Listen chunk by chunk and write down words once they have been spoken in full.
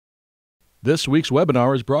This week's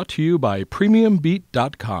webinar is brought to you by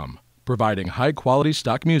PremiumBeat.com, providing high-quality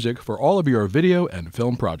stock music for all of your video and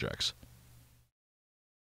film projects.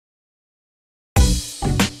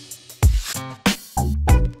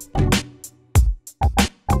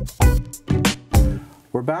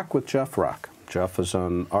 We're back with Jeff Reck. Jeff is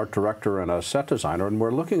an art director and a set designer, and we're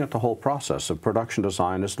looking at the whole process of production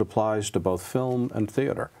design as it applies to both film and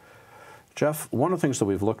theater. Jeff, one of the things that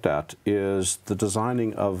we've looked at is the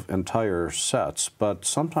designing of entire sets, but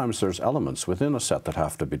sometimes there's elements within a set that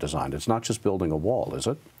have to be designed. It's not just building a wall, is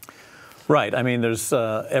it? Right. I mean, there's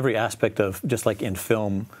every aspect of, just like in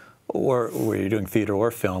film, or where you're doing theater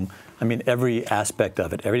or film, I mean, every aspect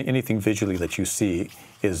of it, anything visually that you see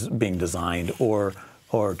is being designed or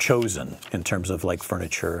chosen in terms of like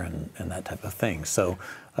furniture and that type of thing. So,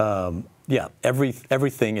 yeah,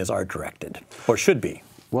 everything is art directed, or should be.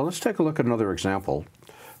 Well, let's take a look at another example.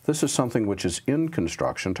 This is something which is in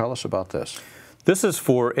construction. Tell us about this. This is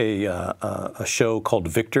for a show called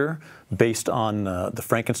Victor, based on the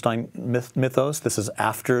Frankenstein mythos. This is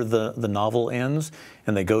after the novel ends,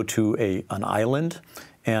 and they go to an island.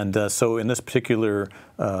 And so in this particular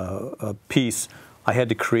piece, I had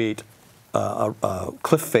to create a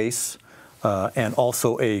cliff face and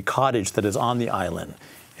also a cottage that is on the island.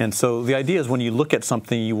 And so the idea is when you look at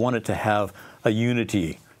something, you want it to have a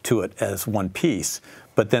unity to it as one piece.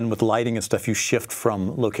 But then with lighting and stuff, you shift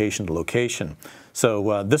from location to location.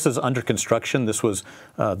 So this is under construction. This was,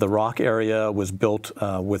 the rock area was built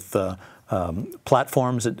with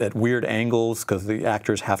platforms at weird angles, because the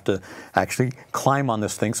actors have to actually climb on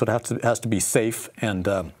this thing, so it has to be safe and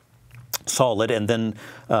solid, and then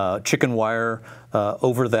chicken wire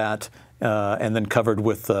over that, and then covered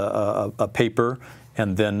with a paper,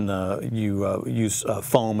 and then you use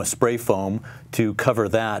foam, a spray foam, to cover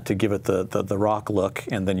that to give it the rock look,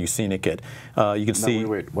 and then you scenic it. You can see.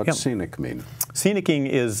 Wait, what's scenic mean? Scenicking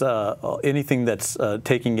is anything that's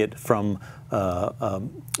taking it from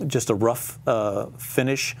just a rough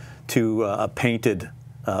finish to a painted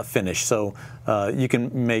finish. So you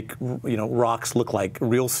can make rocks look like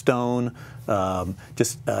real stone,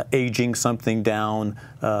 just aging something down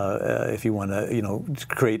if you want to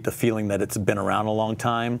create the feeling that it's been around a long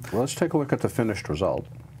time. Well, let's take a look at the finished result.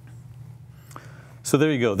 So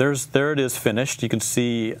there you go. There it is finished. You can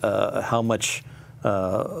see how much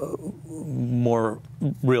more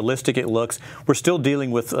realistic it looks. We're still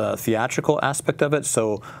dealing with theatrical aspect of it,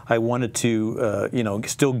 so I wanted to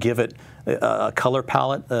still give it a color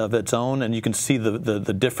palette of its own, and you can see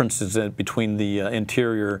the differences between the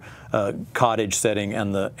interior cottage setting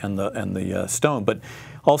and the stone. But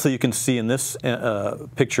also you can see in this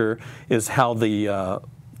picture is how the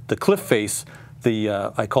cliff face,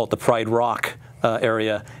 I call it the Pride Rock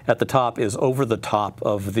area at the top, is over the top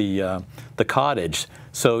of the cottage.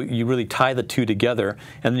 So you really tie the two together,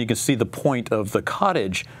 and then you can see the point of the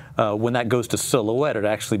cottage. When that goes to silhouette, it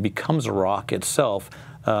actually becomes a rock itself.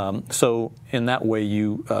 So in that way,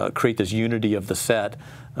 you create this unity of the set,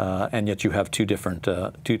 and yet you have two different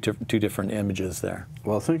images there.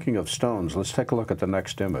 Well, thinking of stones, let's take a look at the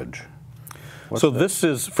next image. So this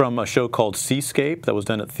is from a show called Seascape that was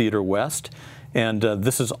done at Theater West. And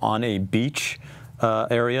this is on a beach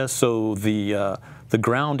area, so the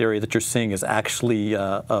ground area that you're seeing is actually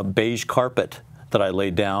a beige carpet that I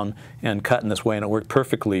laid down and cut in this way, and it worked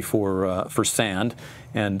perfectly for sand,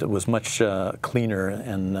 and it was much cleaner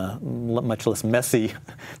and much less messy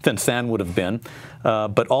than sand would have been.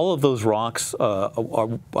 But all of those rocks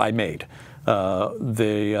I made.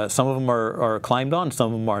 Some of them are climbed on,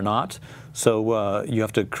 some of them are not. So you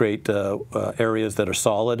have to create areas that are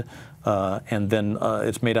solid. And then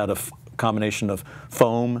it's made out of a combination of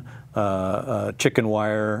foam, chicken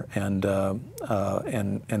wire, and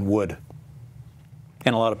wood,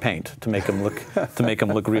 and a lot of paint to make them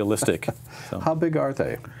look realistic. So. How big are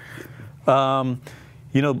they? Most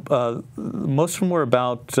of them were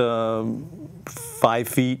about 5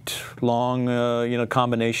 feet long.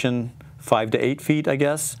 Combination 5 to 8 feet, I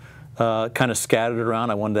guess. Kind of scattered around.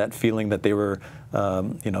 I wanted that feeling that they were,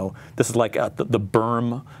 this is like at the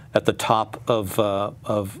berm at the top of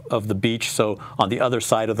the beach. So on the other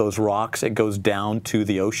side of those rocks, it goes down to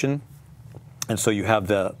the ocean, and so you have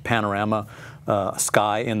the panorama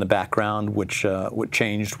sky in the background, which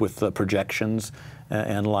changed with the projections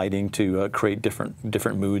and lighting to create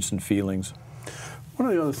different moods and feelings. One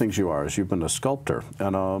of the other things you are is you've been a sculptor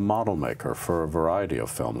and a model maker for a variety of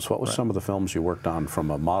films. What was some of the films you worked on from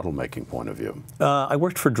a model making point of view? I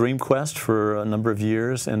worked for Dreamquest for a number of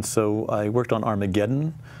years, and so I worked on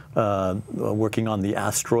Armageddon, working on the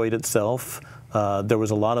asteroid itself. There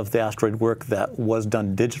was a lot of the asteroid work that was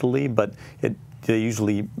done digitally, but they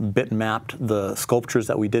usually bitmapped the sculptures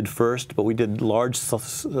that we did first, but we did large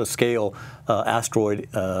scale asteroid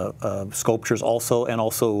sculptures also, and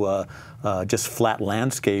also just flat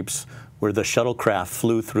landscapes where the shuttlecraft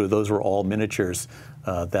flew through. Those were all miniatures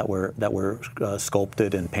that were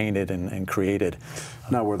sculpted and painted and created.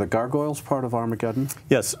 Now, were the gargoyles part of Armageddon?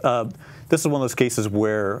 Yes. This is one of those cases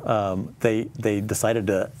where they decided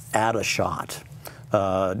to add a shot.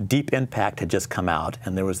 Deep Impact had just come out,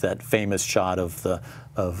 and there was that famous shot of a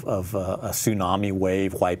tsunami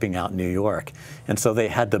wave wiping out New York, and so they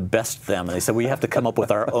had to best them. And they said, we have to come up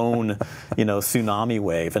with our own, tsunami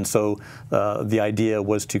wave. And so the idea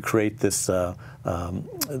was to create this. It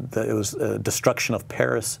was a destruction of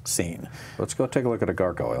Paris scene. Let's go take a look at a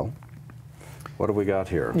gargoyle. What do we got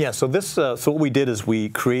here? Yeah. So this. So what we did is we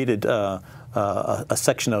created a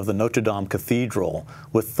section of the Notre Dame Cathedral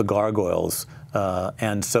with the gargoyles.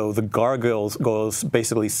 And so the gargoyles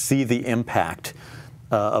basically see the impact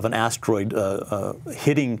of an asteroid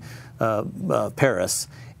hitting Paris,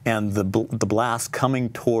 and the blast coming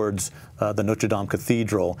towards the Notre Dame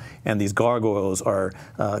Cathedral, and these gargoyles are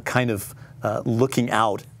kind of looking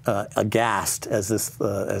out aghast as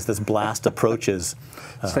this blast approaches.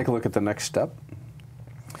 Let's take a look at the next step.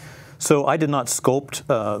 So I did not sculpt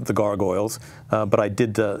the gargoyles, but I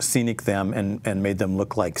did scenic them and made them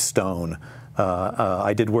look like stone.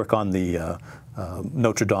 I did work on the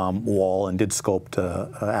Notre Dame wall and did sculpt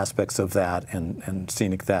aspects of that and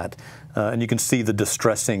scenic that. And you can see the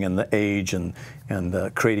distressing and the age and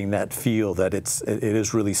creating that feel that it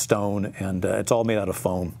is really stone, and it's all made out of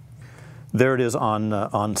foam. There it is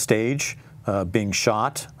on stage being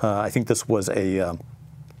shot. I think this was a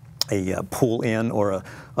pull in or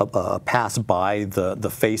a pass by the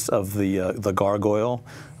face of the gargoyle.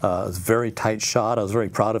 It was a very tight shot. I was very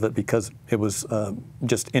proud of it because it was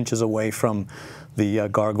just inches away from the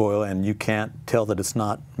gargoyle, and you can't tell that it's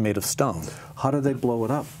not made of stone. How did they blow it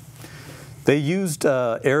up? They used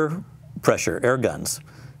air pressure, air guns.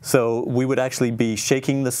 So we would actually be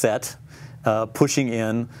shaking the set, pushing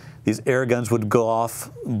in. These air guns would go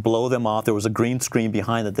off, blow them off. There was a green screen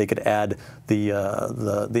behind that they could add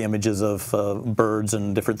the images of birds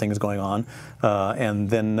and different things going on, and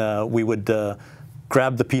then we would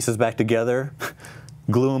grab the pieces back together,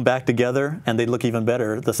 glue them back together, and they'd look even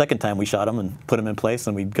better the second time we shot them and put them in place,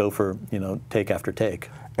 and we'd go for take after take.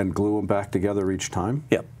 And glue them back together each time?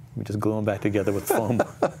 Yep, we just glue them back together with foam,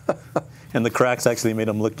 and the cracks actually made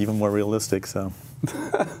them look even more realistic. So,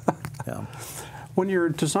 yeah. When you're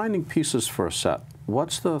designing pieces for a set,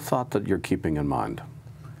 what's the thought that you're keeping in mind?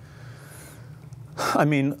 I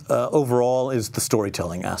mean, overall is the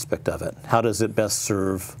storytelling aspect of it. How does it best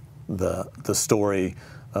serve the story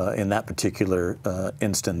in that particular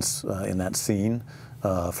instance, in that scene,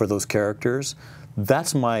 for those characters?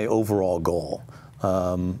 That's my overall goal.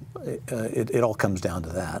 It all comes down to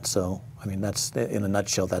that. So, I mean, that's, in a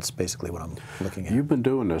nutshell, that's basically what I'm looking at. You've been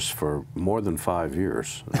doing this for more than 5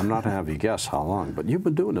 years. I'm not going to have you guess how long, but you've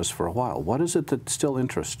been doing this for a while. What is it that still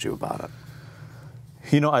interests you about it?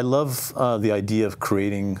 I love the idea of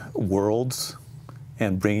creating worlds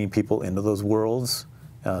and bringing people into those worlds,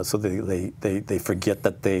 so they forget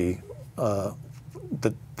that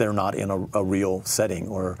that they're not in a real setting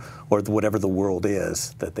or whatever the world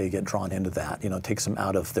is, that they get drawn into that. It takes them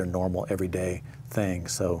out of their normal everyday thing.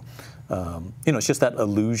 So, it's just that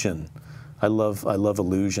illusion. I love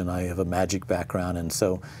illusion. I have a magic background, and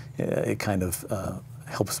so it kind of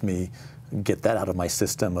helps me get that out of my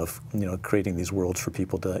system of creating these worlds for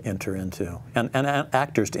people to enter into, and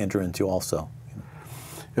actors to enter into also.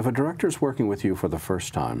 If a director's working with you for the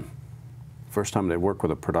first time they work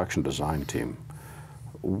with a production design team,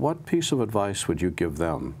 what piece of advice would you give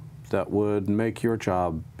them that would make your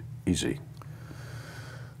job easy?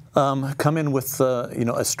 Come in with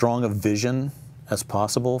as strong a vision as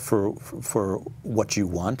possible for what you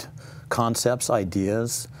want, concepts,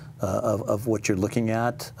 ideas of what you're looking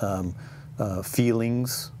at,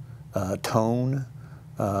 feelings, tone.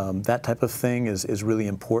 That type of thing is really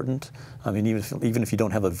important. I mean, even if you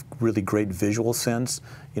don't have a really great visual sense,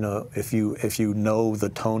 if you know the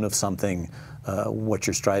tone of something, what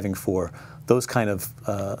you're striving for, those kind of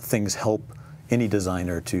things help any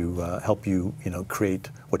designer to help you, create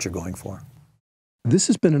what you're going for. This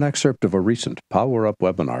has been an excerpt of a recent Power Up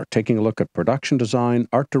webinar taking a look at production design,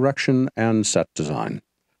 art direction, and set design.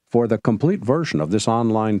 For the complete version of this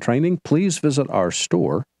online training, please visit our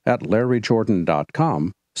store at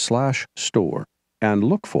larryjordan.com/store and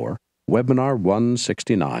look for Webinar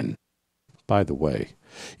 169. By the way,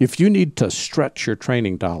 if you need to stretch your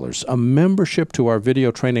training dollars, a membership to our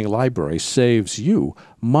video training library saves you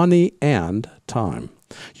money and time.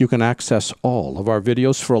 You can access all of our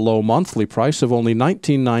videos for a low monthly price of only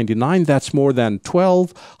 $19.99. That's more than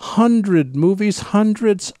 1,200 movies,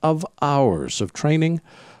 hundreds of hours of training,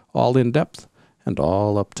 all in depth and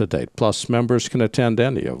all up to date. Plus, members can attend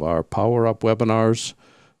any of our Power Up webinars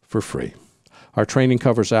for free. Our training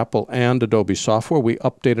covers Apple and Adobe software. We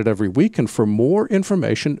update it every week, and for more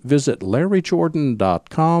information, visit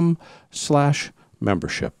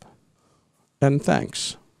larryjordan.com/membership. And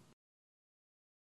thanks